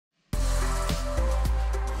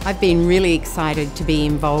I've been really excited to be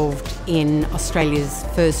involved in Australia's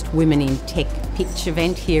first Women in Tech pitch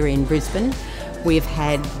event here in Brisbane. We've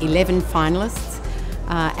had 11 finalists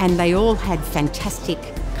and they all had fantastic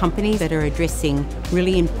companies that are addressing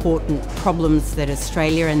really important problems that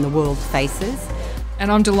Australia and the world faces.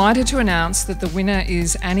 And I'm delighted to announce that the winner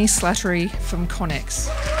is Annie Slattery from Connex.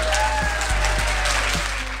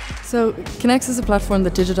 So Connex is a platform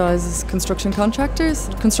that digitises construction contractors.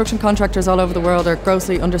 Construction contractors all over the world are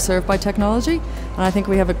grossly underserved by technology, and I think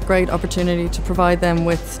we have a great opportunity to provide them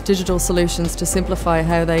with digital solutions to simplify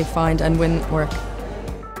how they find and win work.